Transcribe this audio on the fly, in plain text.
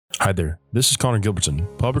Hi there, this is Connor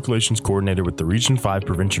Gilbertson, Public Relations Coordinator with the Region 5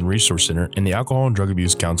 Prevention Resource Center and the Alcohol and Drug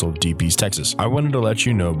Abuse Council of Deep East Texas. I wanted to let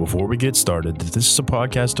you know before we get started that this is a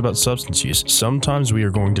podcast about substance use. Sometimes we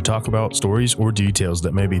are going to talk about stories or details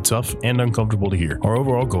that may be tough and uncomfortable to hear. Our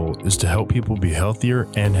overall goal is to help people be healthier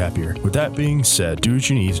and happier. With that being said, do what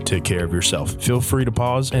you need to take care of yourself. Feel free to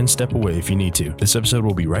pause and step away if you need to. This episode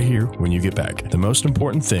will be right here when you get back. The most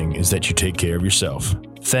important thing is that you take care of yourself.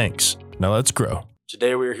 Thanks. Now let's grow.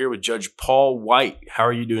 Today we are here with Judge Paul White. How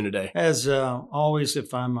are you doing today? As always,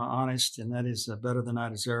 if I'm honest, and that is better than I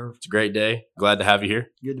deserve. It's a great day. Glad to have you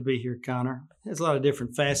here. Good to be here, Connor. There's a lot of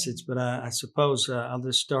different facets, but I suppose I'll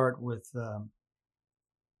just start with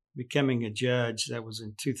becoming a judge. That was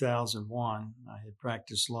in 2001. I had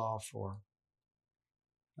practiced law for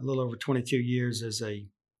a little over 22 years as a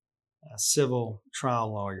civil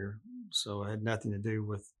trial lawyer, so it had nothing to do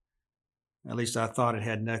with, at least I thought it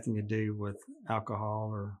had nothing to do with alcohol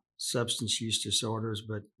or substance use disorders.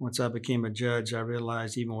 But once I became a judge, I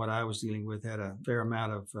realized even what I was dealing with had a fair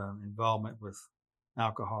amount of involvement with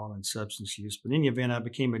alcohol and substance use. But in any event, I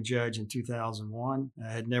became a judge in 2001.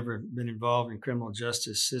 I had never been involved in criminal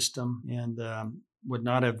justice system and would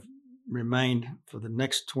not have remained for the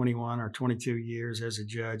next 21 or 22 years as a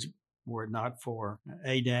judge were it not for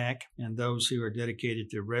ADAC and those who are dedicated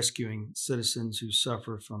to rescuing citizens who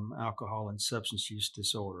suffer from alcohol and substance use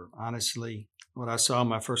disorder. Honestly, what I saw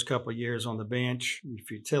my first couple of years on the bench, the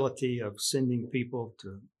futility of sending people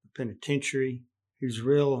to the penitentiary whose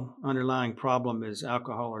real underlying problem is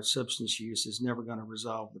alcohol or substance use, is never going to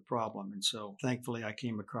resolve the problem. And so thankfully I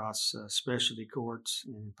came across specialty courts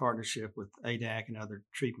in partnership with ADAC and other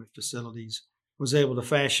treatment facilities, was able to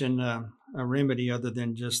fashion a remedy other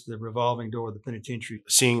than just the revolving door of the penitentiary.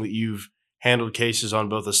 Seeing that you've handled cases on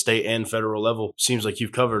both a state and federal level, seems like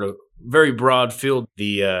you've covered a very broad field,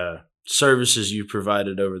 the services you've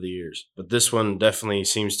provided over the years. But this one definitely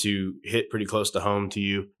seems to hit pretty close to home to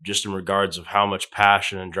you, just in regards of how much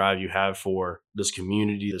passion and drive you have for this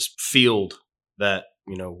community, this field that,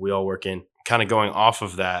 you know, we all work in. Kind of going off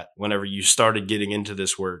of that, whenever you started getting into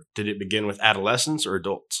this work, did it begin with adolescents or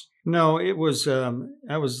adults? No, it was, I'm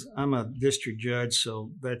a district judge,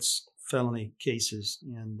 so that's felony cases,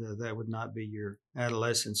 and that would not be your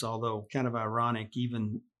adolescents, although kind of ironic,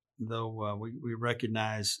 even though we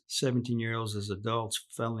recognize 17-year-olds as adults,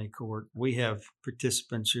 felony court, we have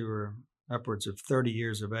participants who are upwards of 30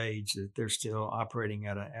 years of age that they're still operating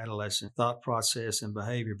at an adolescent thought process and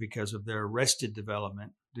behavior because of their arrested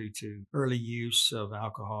development due to early use of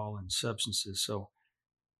alcohol and substances. So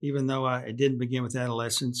even though it didn't begin with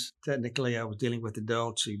adolescents, technically I was dealing with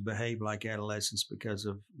adults who behave like adolescents because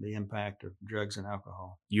of the impact of drugs and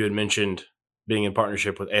alcohol. You had mentioned being in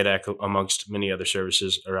partnership with ADAC amongst many other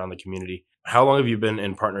services around the community. How long have you been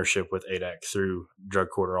in partnership with ADAC through drug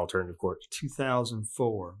court or alternative court?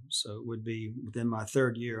 2004. So it would be within my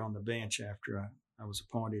third year on the bench after I was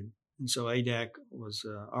appointed. And so ADAC was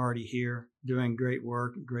already here doing great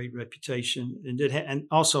work, great reputation, and and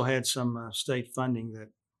also had some state funding that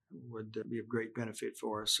would be of great benefit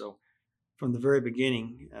for us. So from the very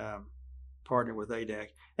beginning, partnered with ADAC,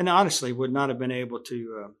 and honestly would not have been able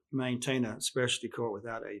to maintain a specialty court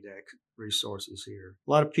without ADAC resources here.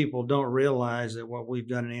 A lot of people don't realize that what we've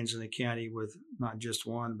done in Angelina County with not just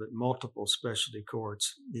one, but multiple specialty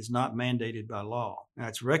courts is not mandated by law. Now,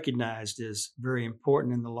 it's recognized as very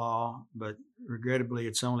important in the law, but regrettably,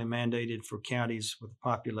 it's only mandated for counties with a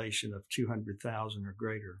population of 200,000 or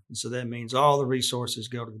greater. And so that means all the resources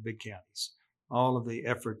go to the big counties. All of the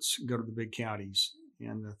efforts go to the big counties.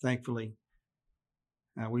 And thankfully,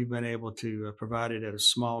 we've been able to provide it at a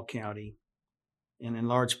small county, and in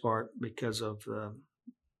large part because of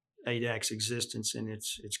ADAC's existence and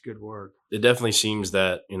its good work. It definitely seems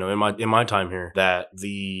that, you know, in my time here, that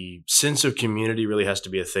the sense of community really has to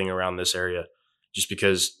be a thing around this area. Just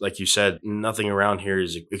because, like you said, nothing around here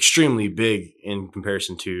is extremely big in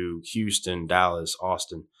comparison to Houston, Dallas,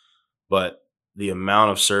 Austin. But the amount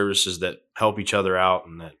of services that help each other out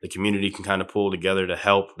and that the community can kind of pull together to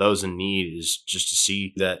help those in need is just to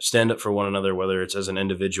see that stand up for one another, whether it's as an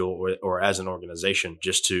individual or as an organization,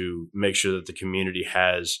 just to make sure that the community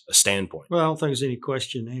has a standpoint. Well, I don't think there's any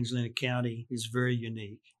question Angelina County is very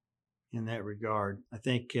unique in that regard. I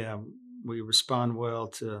think we respond well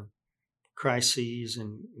to crises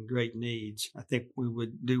and great needs. I think we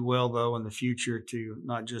would do well, though, in the future to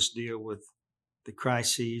not just deal with the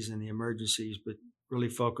crises and the emergencies, but really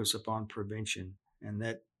focus upon prevention. And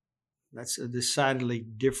that's a decidedly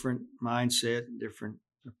different mindset, different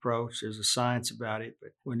approach. There's a science about it,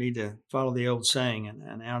 but we need to follow the old saying,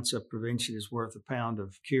 an ounce of prevention is worth a pound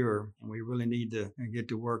of cure. And we really need to get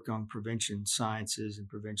to work on prevention sciences and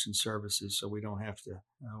prevention services so we don't have to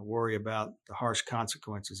worry about the harsh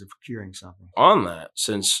consequences of curing something. On that,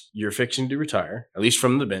 since you're fixing to retire, at least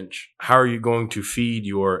from the bench, how are you going to feed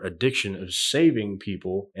your addiction of saving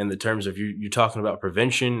people in the terms of you talking about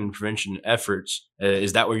prevention and prevention efforts?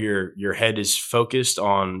 Is that where your head is focused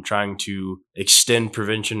on trying to extend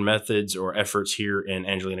prevention methods or efforts here in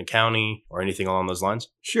Angelina County or anything along those lines?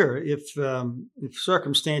 Sure. If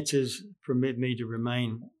circumstances permit me to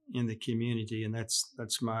remain in the community, and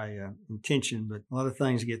that's my intention. But a lot of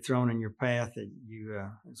things get thrown in your path that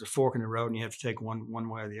there's a fork in the road, and you have to take one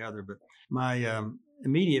way or the other. But my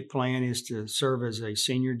immediate plan is to serve as a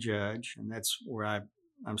senior judge, and that's where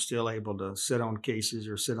I'm still able to sit on cases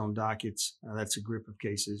or sit on dockets. That's a group of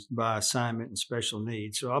cases by assignment and special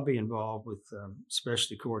needs. So I'll be involved with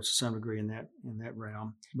specialty courts to some degree in that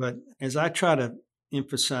realm. But as I try to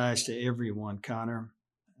emphasize to everyone, Connor,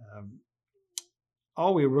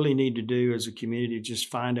 all we really need to do as a community is just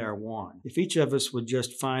find our one. If each of us would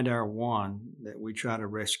just find our one that we try to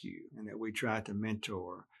rescue and that we try to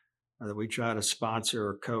mentor, or that we try to sponsor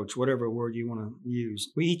or coach, whatever word you want to use.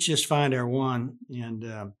 We each just find our one,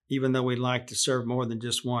 and even though we'd like to serve more than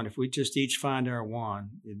just one, if we just each find our one,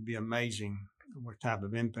 it'd be amazing what type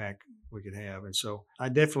of impact we could have. And so I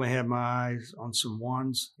definitely have my eyes on some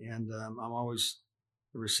ones, and I'm always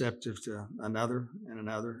receptive to another and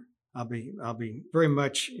another. I'll be very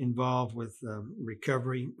much involved with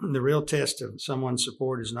recovery. The real test of someone's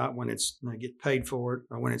support is not when they get paid for it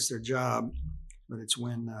or when it's their job, but it's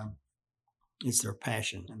when it's their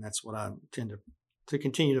passion, and that's what I tend to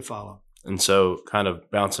continue to follow. And so kind of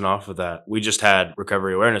bouncing off of that, we just had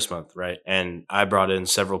Recovery Awareness Month, right? And I brought in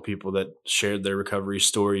several people that shared their recovery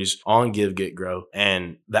stories on Give, Get, Grow.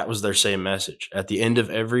 And that was their same message. At the end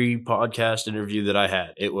of every podcast interview that I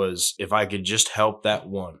had, it was, if I could just help that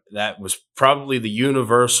one. That was probably the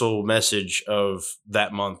universal message of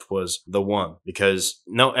that month, was the one. Because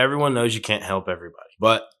everyone knows you can't help everybody.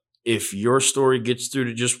 But if your story gets through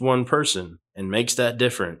to just one person and makes that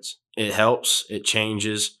difference, it helps, it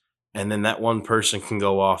changes. And then that one person can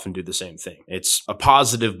go off and do the same thing. It's a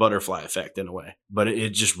positive butterfly effect in a way, but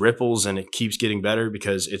it just ripples and it keeps getting better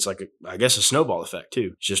because it's like, a snowball effect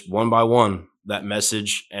too. It's just one by one, that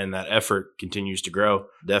message and that effort continues to grow.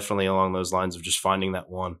 Definitely along those lines of just finding that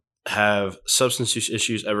one. Have substance use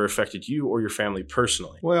issues ever affected you or your family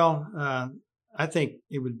personally? Well, I think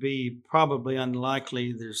it would be probably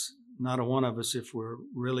unlikely. There's not a one of us, if we're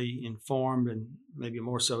really informed and maybe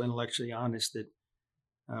more so intellectually honest, that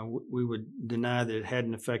we would deny that it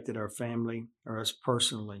hadn't affected our family or us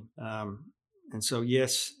personally. And so,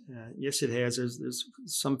 yes, it has. There's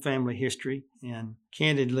some family history, and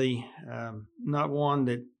candidly, not one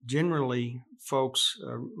that generally folks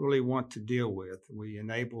really want to deal with. We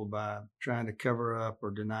enable by trying to cover up or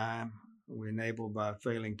deny. We enable by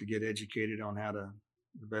failing to get educated on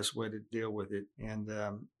the best way to deal with it. And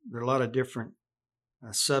there are a lot of different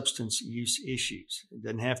substance use issues. It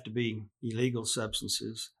doesn't have to be illegal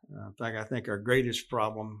substances. In fact, I think our greatest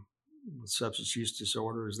problem with substance use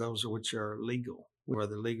disorder is those which are legal,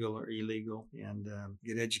 whether legal or illegal, and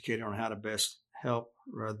get educated on how to best help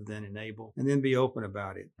rather than enable, and then be open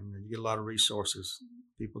about it. And you get a lot of resources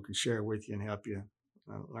people can share with you and help you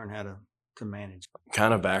learn how to manage.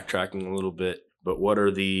 Kind of backtracking a little bit, but what are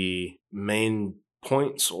the main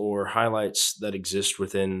points or highlights that exist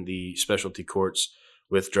within the specialty courts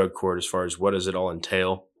with drug court, as far as what does it all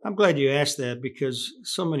entail? I'm glad you asked that, because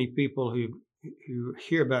so many people who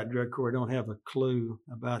hear about drug court don't have a clue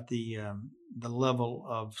about the level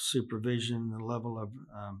of supervision, the level of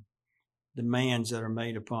demands that are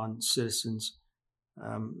made upon citizens.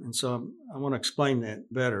 And so I want to explain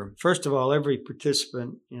that better. First of all, every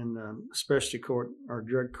participant in specialty court or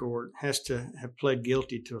drug court has to have pled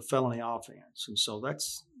guilty to a felony offense. And so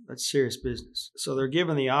that's serious business. So they're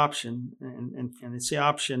given the option, and it's the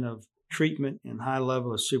option of treatment and high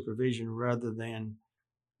level of supervision rather than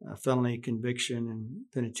felony conviction and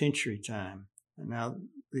penitentiary time. And now,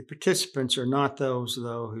 the participants are not those,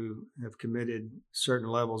 though, who have committed certain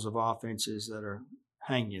levels of offenses that are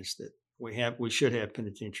heinous, that we should have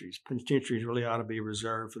penitentiaries. Penitentiaries really ought to be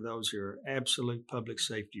reserved for those who are absolute public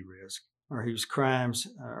safety risk, or whose crimes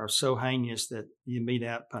are so heinous that you mete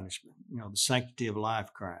out punishment. The sanctity of life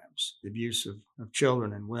crimes, the abuse of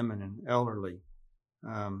children and women and elderly,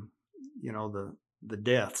 the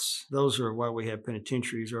deaths. Those are why we have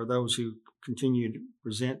penitentiaries, or those who continue to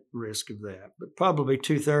present risk of that. But probably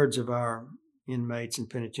 2/3 of our inmates in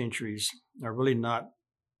penitentiaries are really not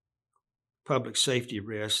public safety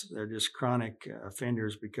risks. They're just chronic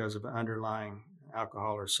offenders because of underlying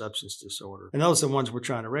alcohol or substance disorder. And those are the ones we're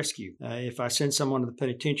trying to rescue. If I send someone to the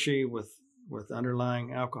penitentiary with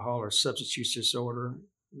underlying alcohol or substance use disorder,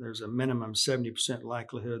 there's a minimum 70%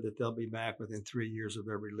 likelihood that they'll be back within 3 years of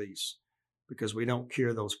their release, because we don't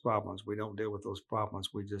cure those problems. We don't deal with those problems.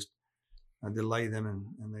 We just delay them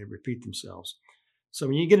and they repeat themselves. So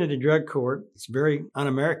when you get into drug court, it's very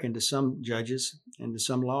un-American to some judges and to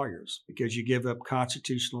some lawyers, because you give up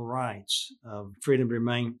constitutional rights of freedom to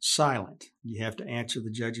remain silent. You have to answer the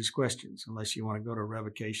judge's questions unless you want to go to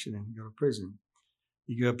revocation and go to prison.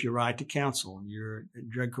 You give up your right to counsel. You're at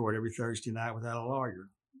drug court every Thursday night without a lawyer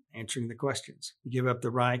answering the questions. You give up the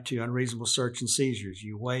right to unreasonable search and seizures.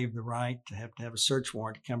 You waive the right to have a search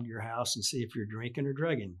warrant to come to your house and see if you're drinking or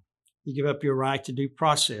drugging. You give up your right to due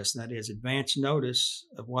process, and that is advance notice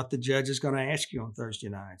of what the judge is going to ask you on Thursday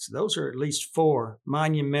nights. Those are at least 4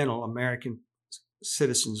 monumental American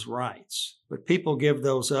citizens' rights. But people give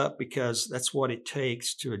those up because that's what it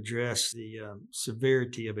takes to address the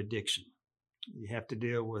severity of addiction. You have to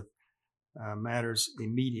deal with matters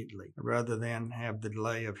immediately rather than have the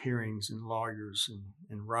delay of hearings and lawyers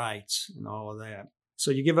and rights and all of that. So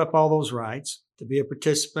you give up all those rights. To be a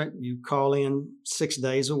participant, you call in 6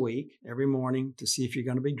 days a week, every morning, to see if you're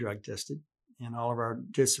going to be drug tested. And all of our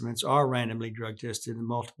participants are randomly drug tested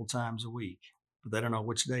multiple times a week. But they don't know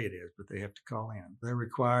which day it is, but they have to call in. They're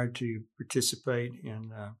required to participate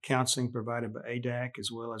in counseling provided by ADAC, as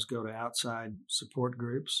well as go to outside support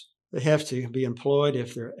groups. They have to be employed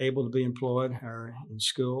if they're able to be employed, or in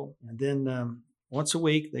school. And then once a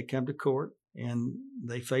week, they come to court and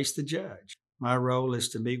they face the judge. My role is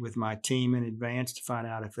to meet with my team in advance to find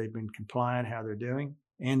out if they've been compliant, how they're doing,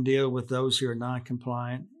 and deal with those who are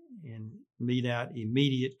non-compliant and mete out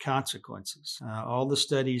immediate consequences. All the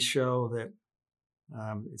studies show that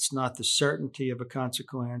it's not the certainty of a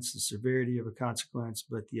consequence, the severity of a consequence,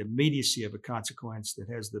 but the immediacy of a consequence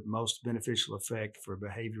that has the most beneficial effect for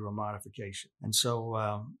behavioral modification. And so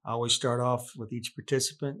I always start off with each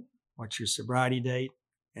participant, what's your sobriety date?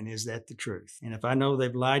 And is that the truth? And if I know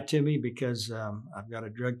they've lied to me because I've got a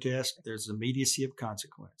drug test, there's immediacy of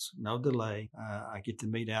consequence, no delay. I get to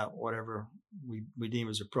mete out whatever we deem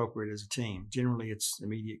as appropriate as a team. Generally, it's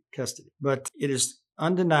immediate custody. But it is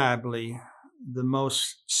undeniably the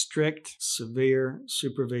most strict, severe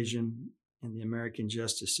supervision in the American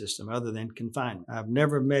justice system, other than confinement. I've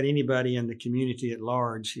never met anybody in the community at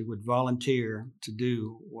large who would volunteer to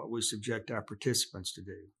do what we subject our participants to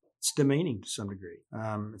do. It's demeaning to some degree.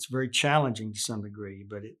 It's very challenging to some degree,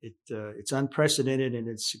 but it's unprecedented in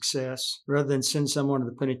its success. Rather than send someone to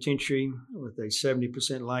the penitentiary with a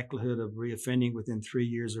 70% likelihood of reoffending within 3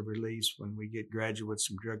 years of release, when we get graduates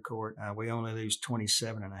from drug court, we only lose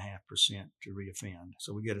 27.5% to reoffend.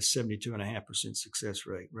 So we get a 72.5% success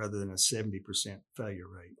rate rather than a 70% failure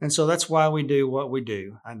rate. And so that's why we do what we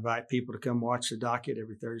do. I invite people to come watch the docket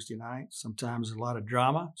every Thursday night. Sometimes a lot of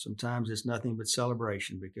drama. Sometimes it's nothing but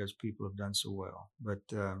celebration because people have done so well. But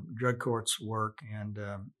drug courts work, and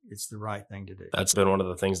it's the right thing to do. That's been one of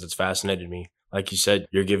the things that's fascinated me. Like you said,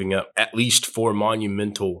 you're giving up at least 4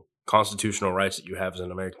 monumental constitutional rights that you have as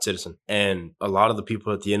an American citizen. And a lot of the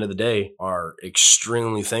people at the end of the day are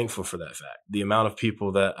extremely thankful for that fact. The amount of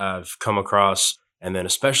people that I've come across, and then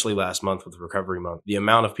especially last month with Recovery Month, the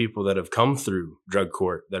amount of people that have come through drug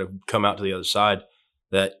court, that have come out to the other side,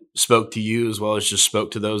 that spoke to you as well as just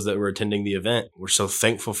spoke to those that were attending the event. We're so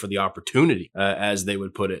thankful for the opportunity, as they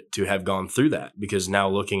would put it, to have gone through that, because now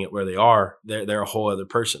looking at where they are, they're a whole other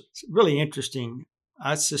person. It's really interesting.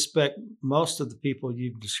 I suspect most of the people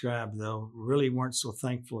you've described, though, really weren't so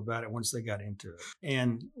thankful about it once they got into it.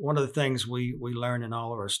 And one of the things we learn in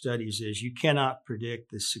all of our studies is you cannot predict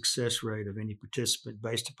the success rate of any participant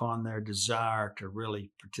based upon their desire to really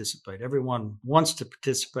participate. Everyone wants to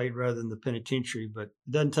participate rather than the penitentiary, but it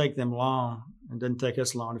doesn't take them long, and doesn't take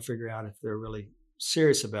us long to figure out if they're really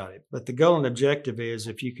serious about it. But the goal and objective is,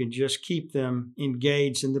 if you can just keep them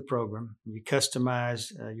engaged in the program, you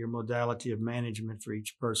customize your modality of management for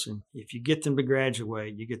each person. If you get them to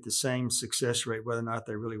graduate, you get the same success rate whether or not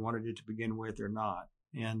they really wanted it to begin with or not.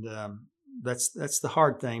 And that's the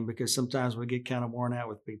hard thing, because sometimes we get kind of worn out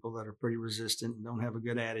with people that are pretty resistant and don't have a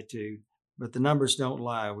good attitude. But the numbers don't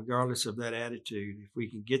lie. Regardless of that attitude, if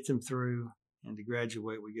we can get them through and to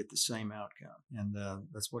graduate, we get the same outcome. And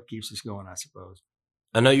that's what keeps us going, I suppose.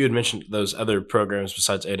 I know you had mentioned those other programs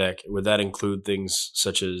besides ADAC. Would that include things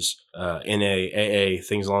such as NA, AA,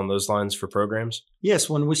 things along those lines for programs? Yes.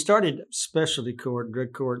 When we started specialty court,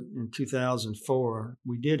 drug court in 2004,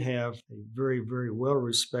 we did have a very, very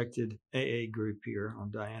well-respected AA group here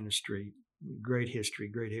on Diana Street. great history,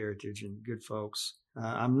 great heritage, and good folks.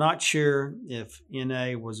 I'm not sure if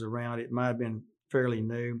NA was around. It might have been fairly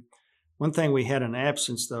new. One thing we had an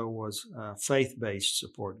absence, though, was faith-based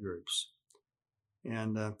support groups.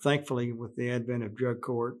 And thankfully, with the advent of drug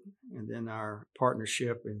court and then our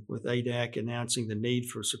partnership with ADAC announcing the need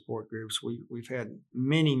for support groups, we've had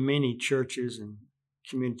many churches and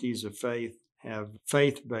communities of faith have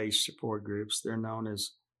faith-based support groups. They're known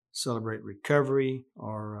as Celebrate Recovery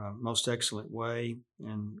or Most Excellent Way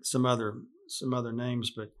and some other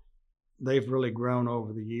names, but they've really grown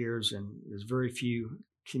over the years, and there's very few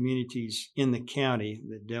communities in the county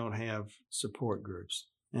that don't have support groups,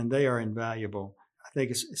 and they are invaluable. I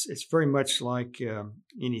think it's very much like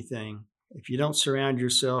anything. If you don't surround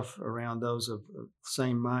yourself around those of the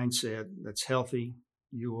same mindset that's healthy,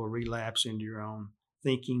 you will relapse into your own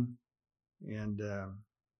thinking, and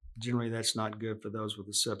generally that's not good for those with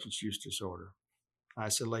a substance use disorder.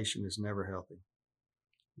 Isolation is never healthy.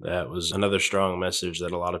 That was another strong message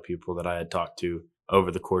that a lot of people that I had talked to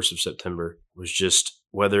over the course of September was just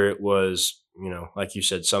whether it was, like you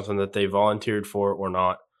said, something that they volunteered for or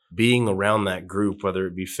not, being around that group, whether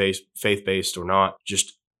it be faith-based or not,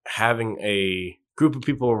 just having a group of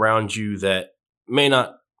people around you that may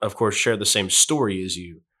not, of course, share the same story as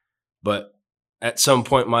you, but at some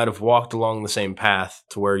point might have walked along the same path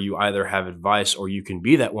to where you either have advice or you can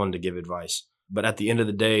be that one to give advice. But at the end of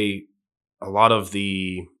the day, a lot of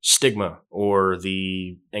the stigma or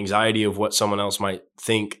the anxiety of what someone else might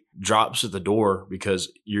think drops at the door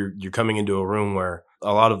because you're coming into a room where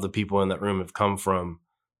a lot of the people in that room have come from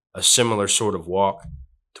a similar sort of walk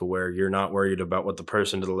to where you're not worried about what the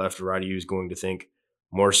person to the left or right of you is going to think.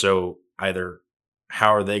 More so either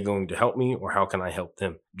how are they going to help me or how can I help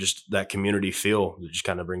them? Just that community feel that just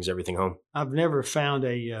kind of brings everything home. I've never found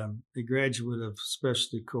a graduate of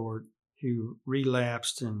specialty court who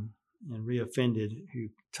relapsed and reoffended who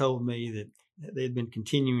told me that they'd been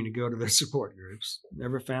continuing to go to their support groups.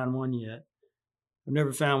 Never found one yet. I've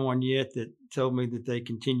never found one yet that told me that they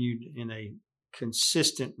continued in a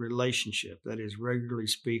consistent relationship, that is, regularly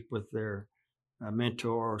speak with their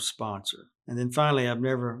mentor or sponsor. And then finally, I've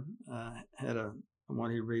never had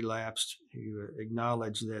one who relapsed who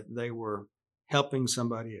acknowledged that they were helping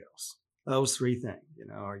somebody else. Those three things,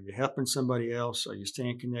 are you helping somebody else? Are you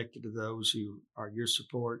staying connected to those who are your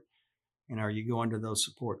support? And are you going to those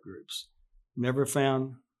support groups? Never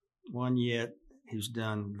found one yet who's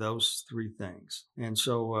done those three things. And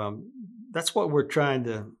so that's what we're trying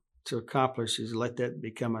to accomplish, is let that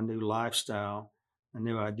become a new lifestyle, a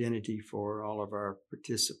new identity for all of our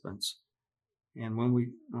participants. And when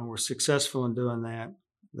we're successful in doing that,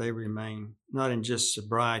 they remain not in just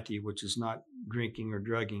sobriety, which is not drinking or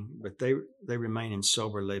drugging, but they remain in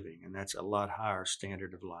sober living, and that's a lot higher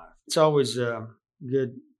standard of life. It's always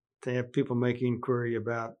good to have people make inquiry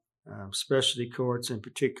about specialty courts in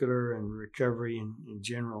particular and recovery in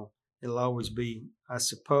general. It'll always be, I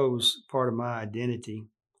suppose, part of my identity.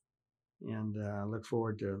 And I look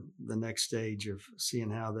forward to the next stage of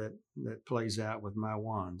seeing how that plays out with my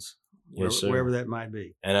wands, wherever that might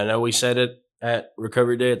be. And I know we said it at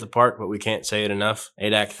Recovery Day at the park, but we can't say it enough.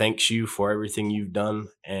 ADAC thanks you for everything you've done.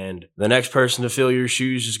 And the next person to fill your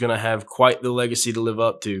shoes is going to have quite the legacy to live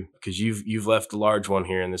up to, because you've left a large one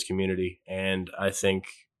here in this community. And I think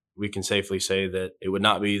we can safely say that it would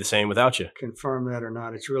not be the same without you. Confirm that or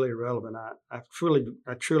not, it's really irrelevant. I truly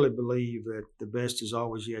believe that the best is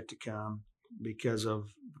always yet to come because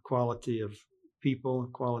of the quality of people,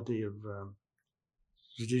 quality of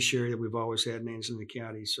judiciary that we've always had in Angelina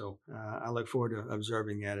County. So I look forward to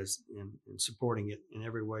observing that and supporting it in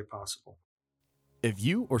every way possible. If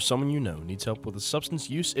you or someone you know needs help with a substance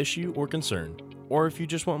use issue or concern, or if you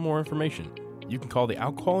just want more information, you can call the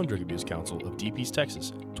Alcohol and Drug Abuse Council of Deep East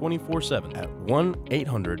Texas 24/7 at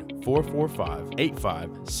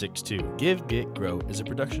 1-800-445-8562. Give, Get, Grow is a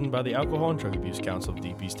production by the Alcohol and Drug Abuse Council of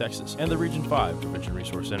Deep East Texas and the Region 5 Prevention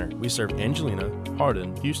Resource Center. We serve Angelina,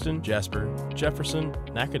 Hardin, Houston, Jasper, Jefferson,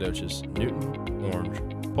 Nacogdoches, Newton, Orange,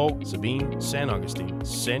 Polk, Sabine, San Augustine,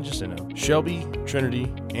 San Jacinto, Shelby, Trinity,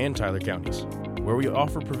 and Tyler counties, where we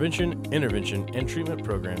offer prevention, intervention, and treatment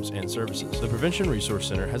programs and services. The Prevention Resource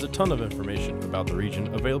Center has a ton of information about the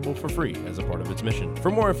region available for free as a part of its mission. For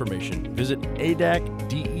more information, visit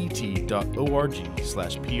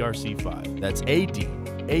adacdet.org/PRC5. That's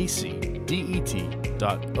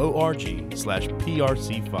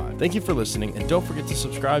adacdet.org/PRC5. Thank you for listening, and don't forget to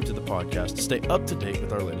subscribe to the podcast to stay up to date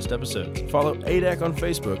with our latest episodes. Follow ADAC on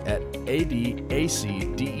Facebook at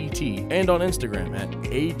ADACDET and on Instagram at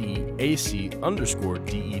ADAC_DET.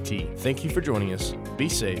 Thank you for joining us. Be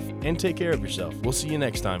safe and take care of yourself. We'll see you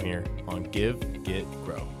next time here on Give, Get,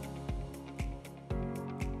 Grow.